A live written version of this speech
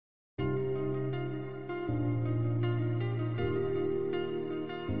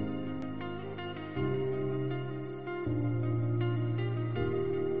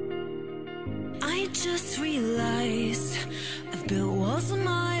realized I've built walls a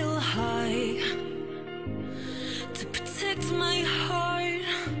mile high to protect my heart,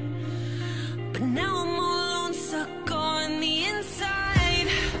 but now I'm all alone, stuck on the inside.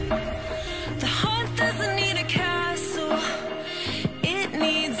 The heart doesn't need a castle, it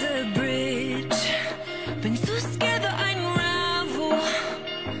needs a bridge. Been too scared that I'd unravel.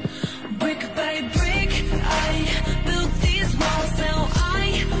 Brick by brick, I built these walls. Now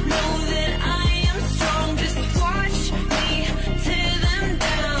I know that I am strong. Just watch me tear them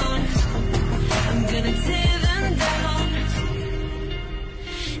down. I'm gonna tear them down.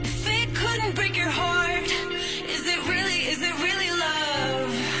 If it couldn't break your heart, is it really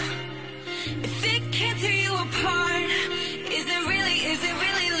love? If it can't tear you apart, is it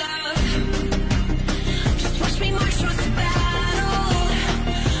really love? Just watch me march towards the battle.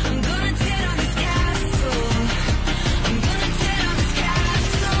 I'm gonna tear down this castle. I'm gonna tear down this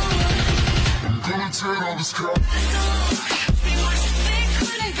castle. I'm gonna tear down this castle. Watch me march. If it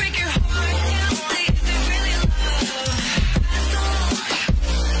couldn't break your heart, is it really love?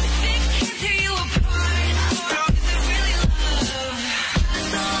 If it can't tear you apart, is it really love?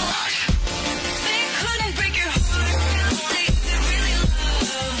 If it couldn't break your heart, is it really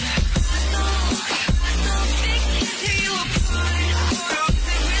love? If it can't tear you apart, is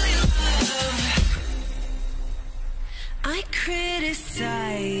it really love? I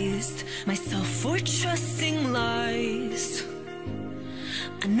criticized myself for trusting lies.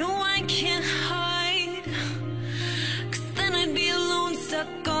 I know I can't hide, 'cause then I'd be alone,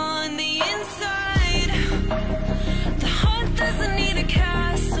 stuck on the inside. The heart doesn't need a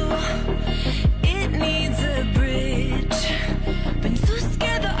castle, it needs a bridge. Been too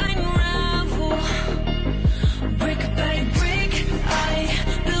scared that I'd unravel. Brick by brick, I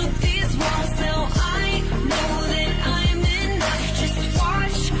built these walls. Now I know that I'm enough. Just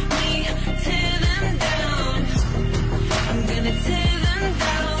watch me tear them down. I'm gonna tear them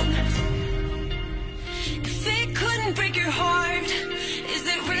down. If it couldn't break your heart, is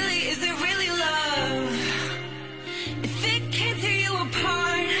it really love? If it can't tear you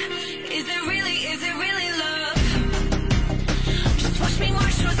apart, is it really love? Just watch me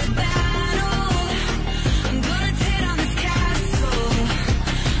march towards the battle. I'm gonna tear down this castle.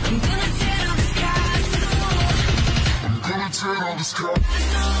 I'm gonna tear down this castle. I'm gonna tear down this castle.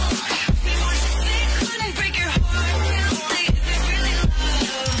 If it couldn't break your heart, is it really love?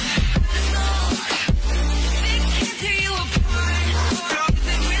 If it can't tear you apart, is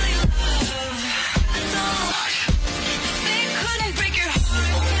it really love? If it couldn't break your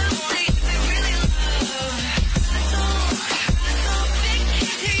heart, is it really love? If it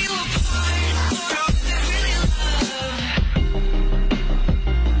can't tear you apart, is it really love?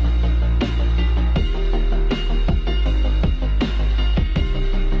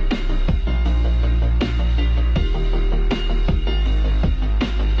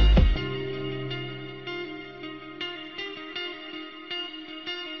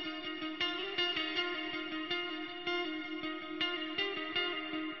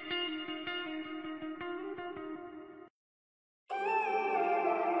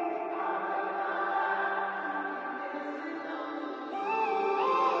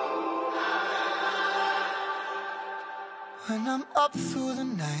 When I'm up through the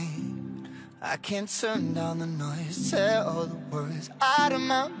night, I can't turn down the noise. Tear all the worries out of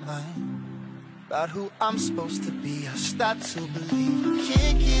my mind about who I'm supposed to be. I start to believe I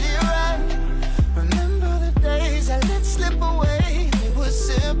can't get it right. Remember the days I let slip away. It was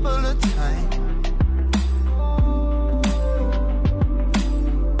simpler time.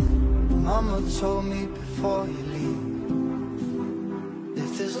 Mama told me before you leave, if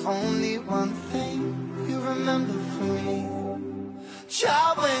there's only one thing you remember from me,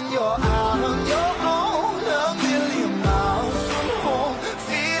 child, when you're out on your own, a million miles from home,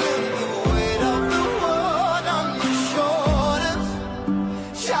 feeling the weight of the world on your shoulders.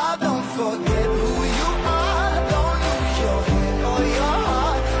 Child, don't forget who you are, don't lose your head or your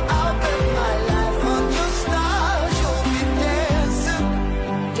heart. I'll bet my life on your stars. You'll be dancing,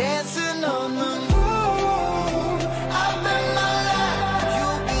 dancing on the moon. I'll bet my life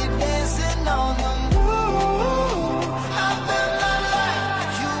you'll be dancing on the moon.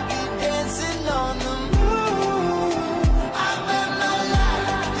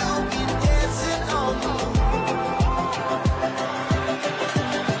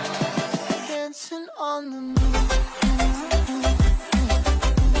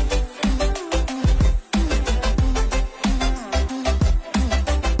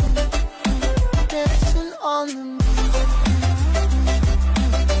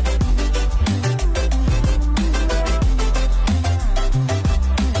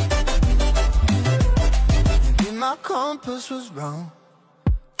 this was wrong,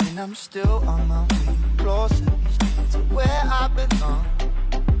 and I'm still on my way closer to where I belong.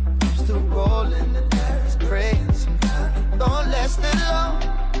 I'm still rolling